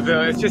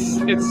Brazzaville.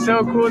 It's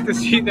so cool to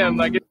see them.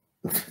 Like,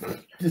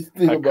 just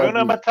think about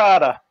Hakuna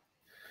Matata.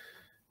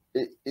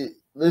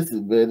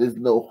 Listen, man, there's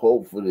no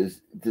hope for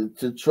this.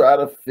 To try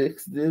to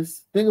fix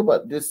this, think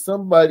about there's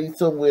somebody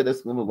somewhere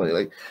that's gonna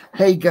like,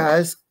 hey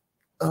guys,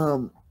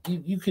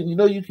 you can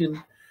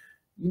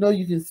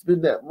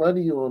spend that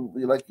money on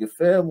like your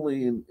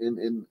family and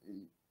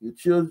your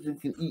children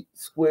can eat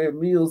square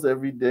meals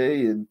every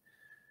day, and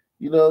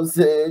you know what I'm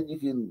saying, you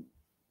can,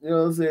 you know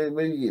what I'm saying,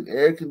 maybe get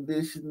air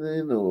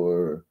conditioning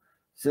or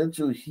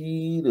central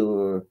heat,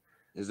 or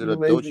is it a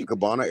Dolce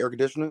Gabbana air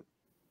conditioner?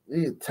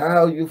 Yeah,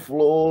 tile your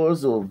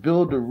floors or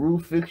build a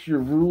roof, fix your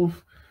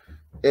roof.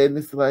 And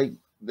it's like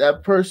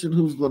that person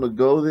who's going to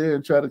go there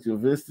and try to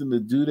convince them to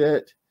do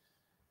that,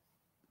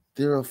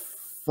 they're a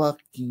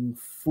fucking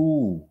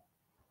fool.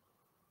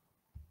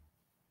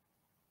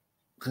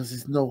 Because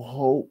there's no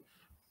hope.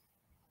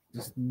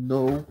 There's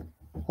no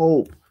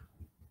hope.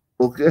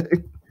 Okay?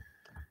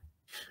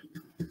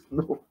 There's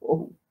no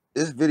hope.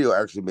 This video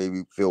actually made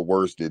me feel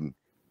worse than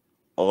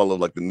all of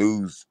like the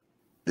news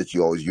that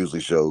you always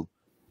usually show.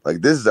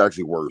 Like, this is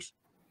actually worse.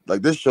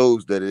 Like, this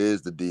shows that it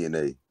is the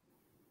DNA.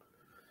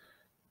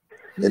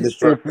 And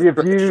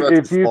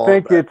if you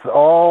think it's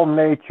all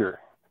nature,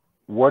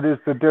 what is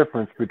the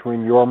difference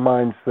between your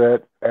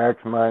mindset,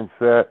 Axe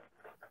mindset,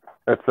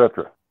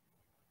 etc.?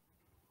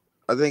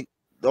 I think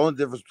the only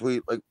difference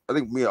between, like, I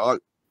think me and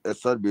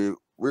Sudbury,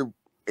 we're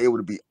able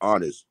to be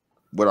honest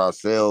with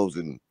ourselves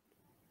and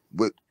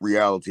with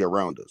reality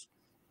around us.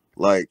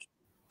 Like,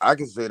 I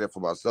can say that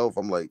for myself.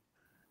 I'm like,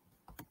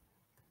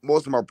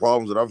 most of my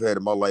problems that I've had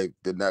in my life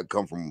did not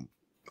come from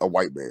a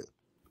white man.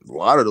 A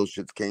lot of those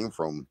shits came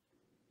from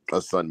a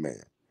sun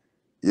man.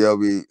 You know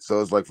what I mean? So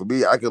it's like, for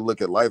me, I can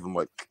look at life and I'm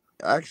like,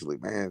 actually,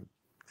 man,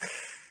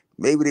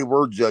 maybe they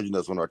were judging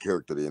us on our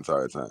character the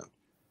entire time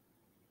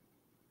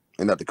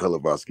and not the color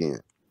of our skin.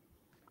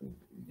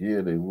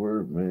 Yeah, they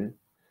were, man.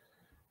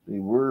 They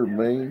were,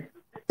 man.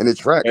 And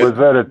it's track. Was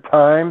that a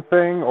time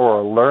thing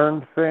or a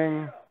learned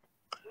thing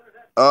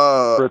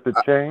for it to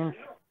change?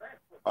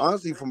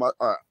 Honestly, for my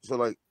so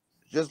like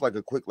just like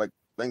a quick like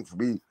thing for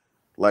me,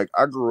 like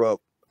I grew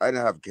up, I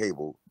didn't have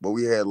cable, but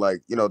we had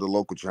like, you know, the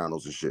local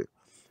channels and shit.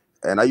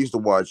 And I used to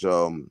watch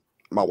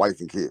My Wife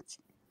and Kids.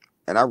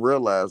 And I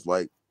realized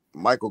like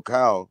Michael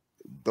Kyle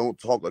don't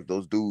talk like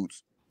those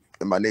dudes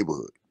in my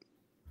neighborhood.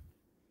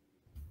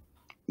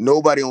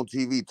 Nobody on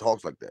TV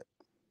talks like that.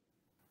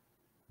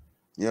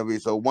 You know what I mean?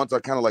 So once I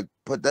kind of like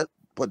put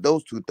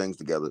those two things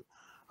together,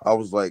 I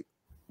was like,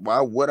 why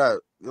would I?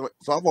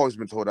 So I've always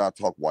been told I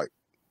talk white.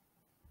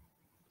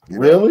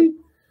 Really?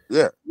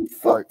 Yeah. Who the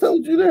fuck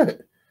told you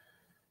that?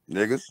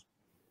 Niggas.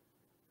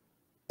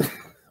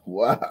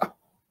 Wow.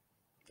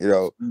 You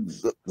know,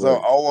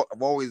 so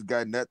I've always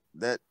gotten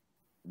that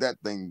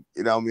thing,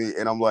 you know what I mean?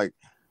 And I'm like,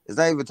 it's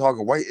not even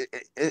talking white.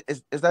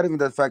 It's not even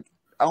the fact,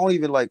 I don't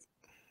even like,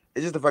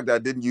 it's just the fact that I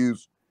didn't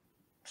use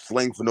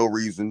slang for no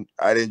reason.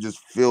 I didn't just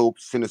fill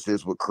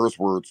sentences with curse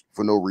words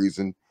for no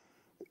reason.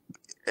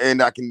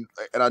 And I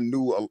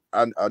know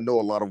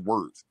a lot of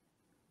words.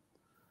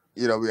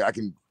 You know, I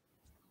can,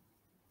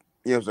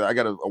 you know what I'm saying? I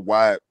got a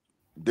wide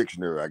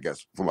dictionary, I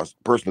guess, for my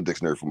personal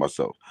dictionary for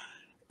myself.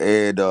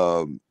 And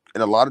a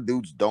lot of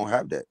dudes don't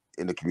have that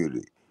in the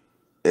community.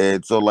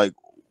 And so like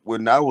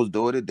when I was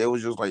doing it, they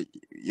was just like,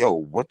 yo,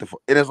 what the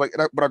fuck? And it's like,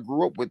 but I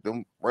grew up with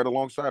them right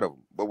alongside of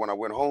them. But when I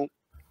went home,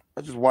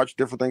 I just watched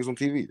different things on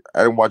TV.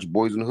 I didn't watch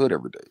Boys in the Hood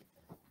every day.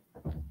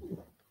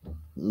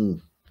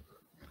 Mm.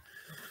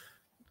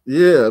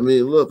 Yeah, I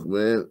mean, look,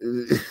 man.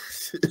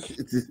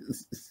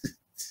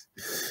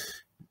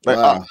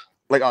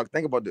 Like,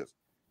 think about this.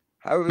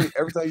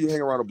 every time you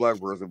hang around a black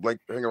person,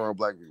 hang around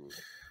black people,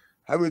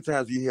 how many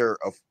times do you hear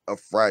a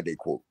Friday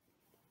quote?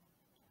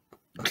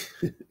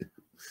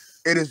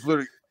 It is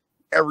literally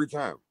every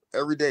time,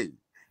 every day.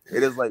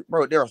 It is like,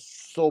 bro, there are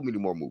so many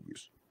more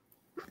movies.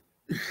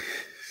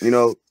 You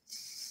know,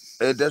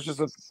 and that's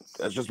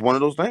just one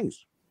of those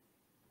things.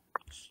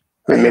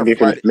 Maybe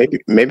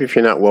if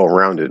you're not well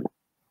rounded.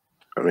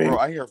 I mean, bro,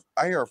 I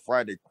hear a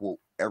Friday quote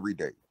every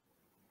day.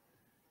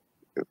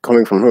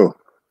 Coming from who?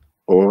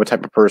 Or what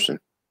type of person?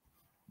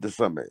 The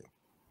Sun Man.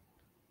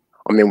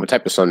 I mean, what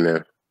type of Sun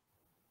Man?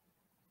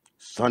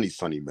 Sunny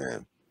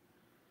man.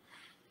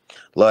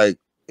 Like,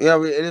 I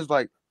mean, it is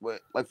like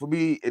for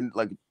me, and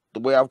like the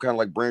way I've kind of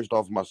like branched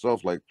off of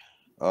myself, like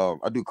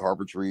I do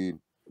carpentry,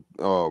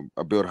 I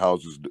build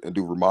houses and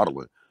do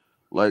remodeling.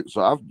 Like,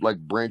 so I've like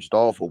branched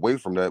off away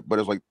from that, but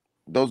it's like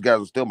those guys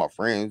are still my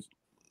friends.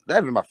 They're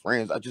even my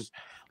friends. I just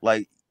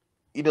like,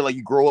 like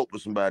you grow up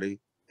with somebody,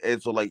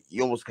 and so like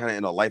you almost kind of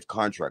in a life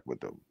contract with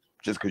them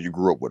just because you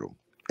grew up with them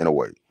in a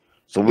way.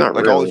 So we Not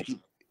like really.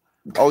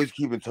 always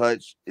keep in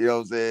touch, you know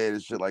what I'm saying,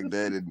 and shit like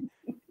that. And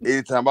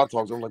anytime I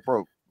talk to them, I'm like,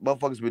 bro,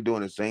 motherfuckers been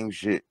doing the same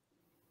shit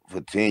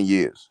for 10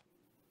 years.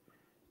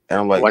 And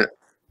I'm like,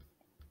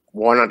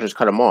 why not just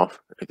cut them off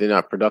if they're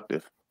not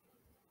productive?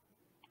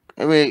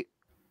 I mean,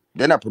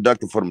 they're not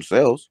productive for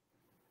themselves.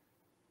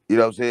 You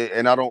know what I'm saying?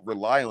 And I don't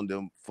rely on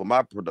them for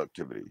my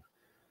productivity.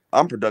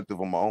 I'm productive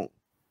on my own.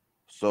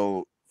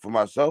 So for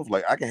myself,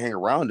 like I can hang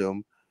around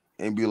them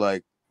and be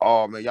like,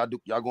 oh man, y'all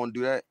gonna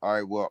do that? All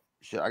right, well,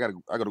 shit, I gotta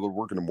go to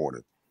work in the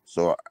morning.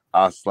 So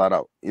I slide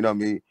out. You know what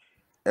I mean?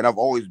 And I've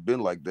always been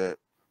like that.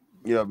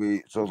 You know what I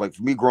mean? So it's like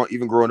for me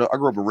growing up, I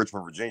grew up in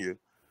Richmond, Virginia.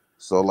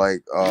 So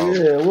like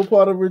yeah, what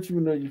part of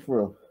Richmond are you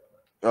from?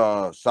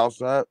 South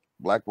Side,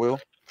 Blackwell.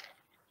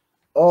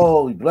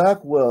 Oh,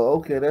 Blackwell.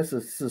 Okay, that's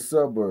a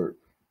suburb.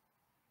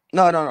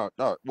 No.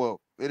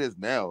 Well, it is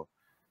now.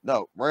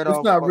 No, right It's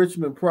off. not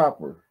Richmond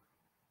proper.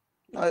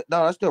 No,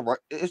 that's still right.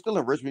 It's still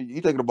in Richmond.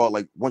 You thinking about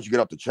like once you get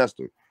up to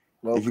Chester.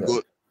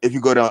 Okay. If you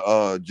go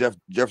down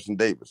Jefferson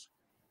Davis.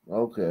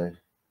 Okay.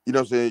 You know what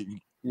I'm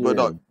saying?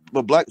 Yeah.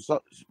 But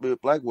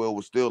Blackwell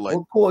was still like.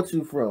 What court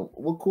you from?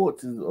 What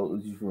court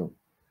is you from?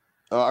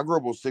 I grew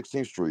up on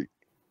 16th Street.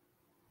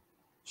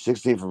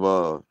 16th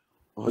of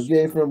You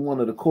ain't from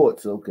one of the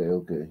courts. Okay.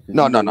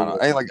 No.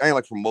 I ain't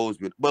like from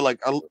Mosby, but like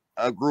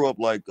I grew up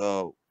like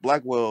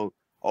Blackwell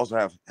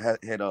also had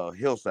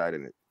Hillside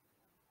in it.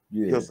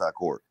 Yeah. Hillside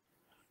Court.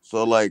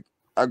 So like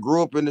I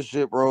grew up in this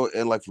shit, bro,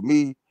 and like for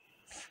me,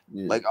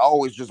 like I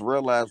always just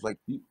realized like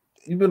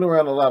you've been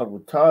around a lot of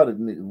retarded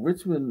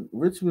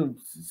Richmond.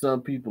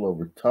 Some people are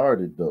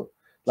retarded though.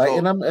 Like,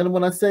 so, and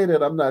when I say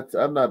that, I'm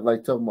not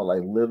like talking about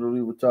like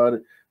literally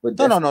retarded, but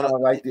that's kind of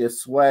like their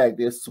swag.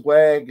 Their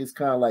swag is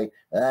kind of like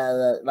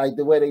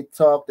the way they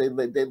talk. They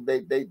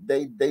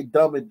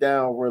dumb it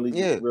down really.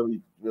 Yeah.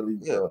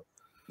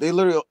 They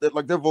literally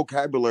like their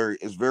vocabulary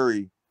is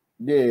very.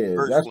 Yeah,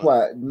 that's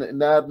why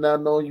now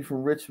knowing you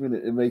from Richmond,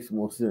 it makes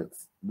more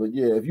sense. But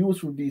yeah, if you was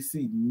from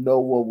DC, no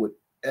one would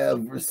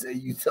ever say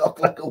you talk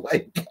like a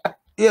white guy.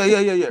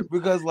 Yeah.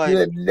 Because like you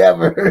had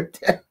never heard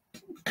that.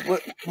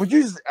 Would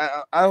you?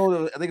 I don't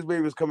know. I think it's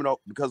maybe it's coming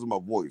out because of my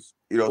voice.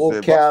 You know, or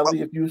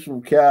Cali. If you was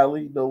from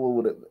Cali, no one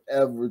would have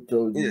ever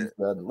told you you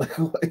sounded like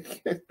a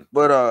white guy.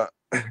 But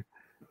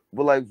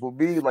like for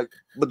me, but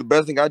the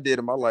best thing I did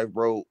in my life,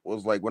 bro,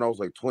 was like when I was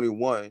like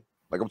 21.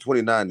 Like I'm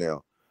 29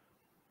 now.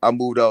 I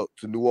moved out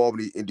to New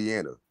Albany,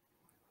 Indiana.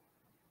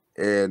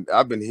 And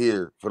I've been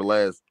here for the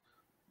last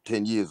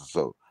 10 years or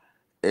so.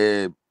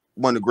 And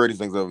one of the greatest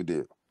things I ever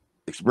did.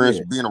 Experience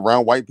being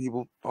around white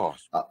people. Oh,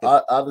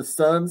 are the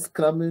Suns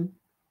coming?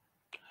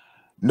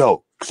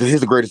 No. So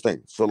here's the greatest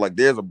thing. So like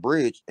there's a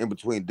bridge in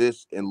between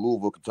this and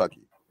Louisville,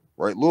 Kentucky.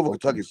 Right? Louisville,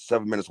 Kentucky is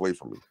 7 minutes away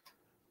from me.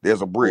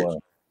 There's a bridge. Wow.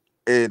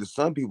 And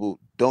some people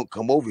don't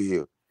come over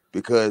here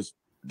because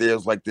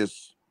there's like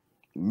this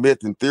myth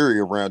and theory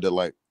around that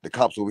like the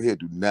cops over here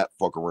do not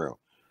fuck around.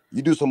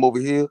 You do something over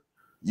here,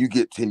 you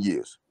get 10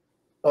 years.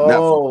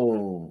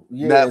 Oh,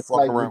 yeah, it's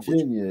like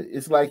Virginia.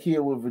 It's like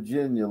here with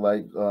Virginia,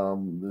 like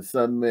the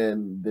Sun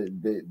Men,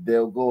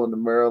 they'll go into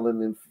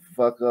Maryland and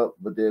fuck up,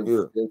 but they're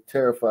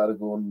terrified of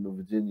going into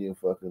Virginia and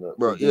fucking up.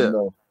 Bro, yeah.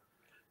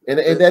 And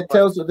that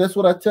tells that's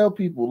what I tell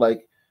people.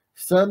 Like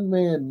Sun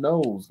Man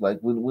knows, like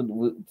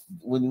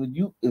when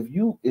you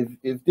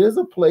if there's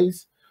a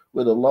place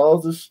where the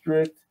laws are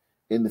strict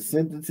and the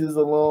sentences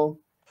are long,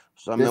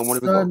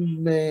 the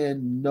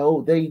Man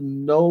know they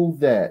know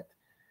that.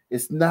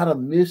 It's not a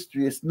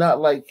mystery. It's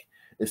not like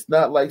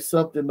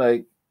something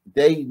like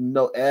they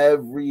know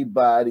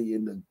everybody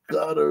in the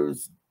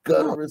gutterous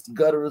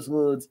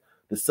hoods.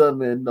 The Sun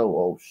Man know.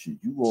 Oh shit,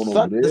 you going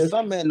over there? The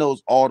Sun Man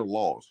knows all the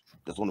laws.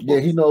 That's on the books. Yeah,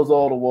 he knows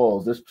all the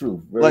walls. That's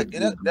true. Like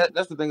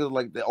that's the thing is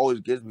like that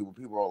always gets me when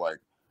people are like,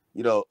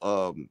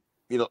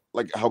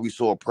 like how we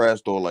so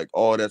oppressed or like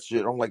all that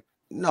shit. I'm like,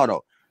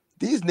 no,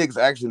 these niggas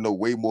actually know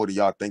way more than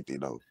y'all think they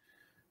know.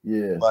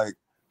 Yeah,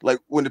 like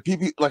when the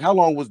PP, like how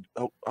long was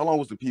the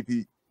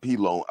PPP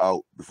loan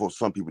out before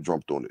some people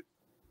jumped on it?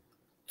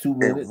 2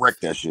 minutes. And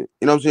wrecked that shit.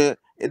 You know what I'm saying?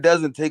 it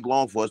doesn't take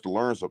long for us to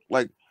learn something.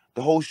 Like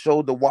the whole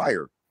show, The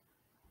Wire.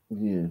 Yeah.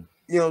 You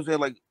know what I'm saying?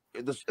 Like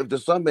if the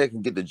Sunman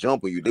can get the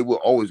jump on you, they will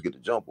always get the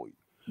jump on you.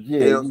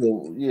 Yeah,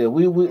 yeah.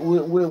 We're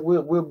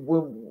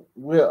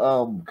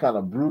kind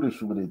of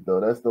brutish with it though.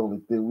 That's the only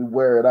thing. We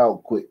wear it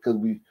out quick because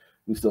we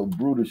so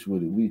brutish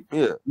with it. We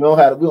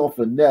don't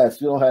finesse.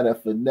 We don't have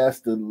that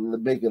finesse to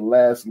make it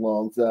last a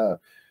long time.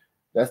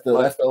 That's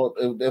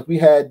the if we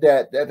had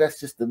that's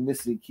just the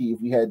missing key.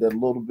 If we had that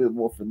little bit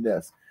more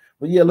finesse.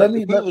 But yeah, like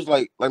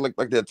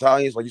the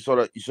Italians, like you saw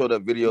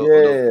that video of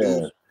those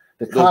dudes,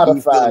 to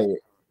codify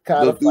it.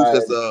 Those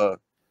dudes that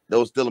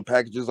was stealing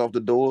packages off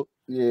the door.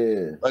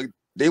 Yeah. Like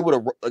they would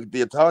have, like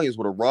the Italians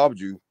would have robbed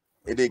you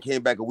and then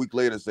came back a week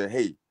later and said,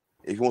 hey,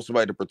 if you want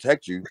somebody to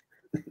protect you,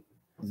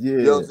 you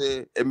know what I'm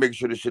saying, and make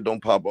sure this shit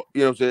don't pop up.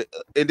 You know what I'm saying?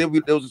 And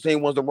then there was the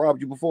same ones that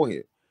robbed you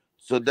beforehand.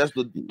 So that's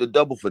the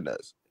double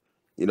finesse.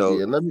 You know,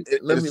 let me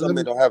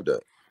don't have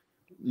that.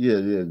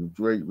 Yeah,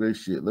 great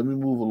shit. Let me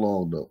move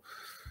along though.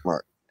 All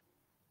right.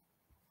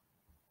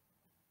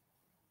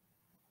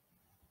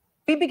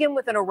 We begin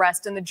with an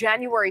arrest in the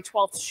January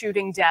 12th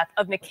shooting death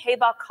of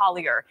Makeba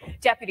Collier.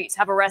 Deputies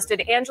have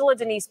arrested Angela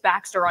Denise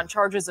Baxter on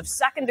charges of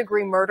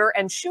second-degree murder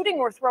and shooting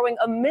or throwing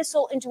a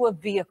missile into a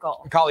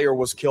vehicle. Collier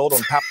was killed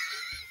on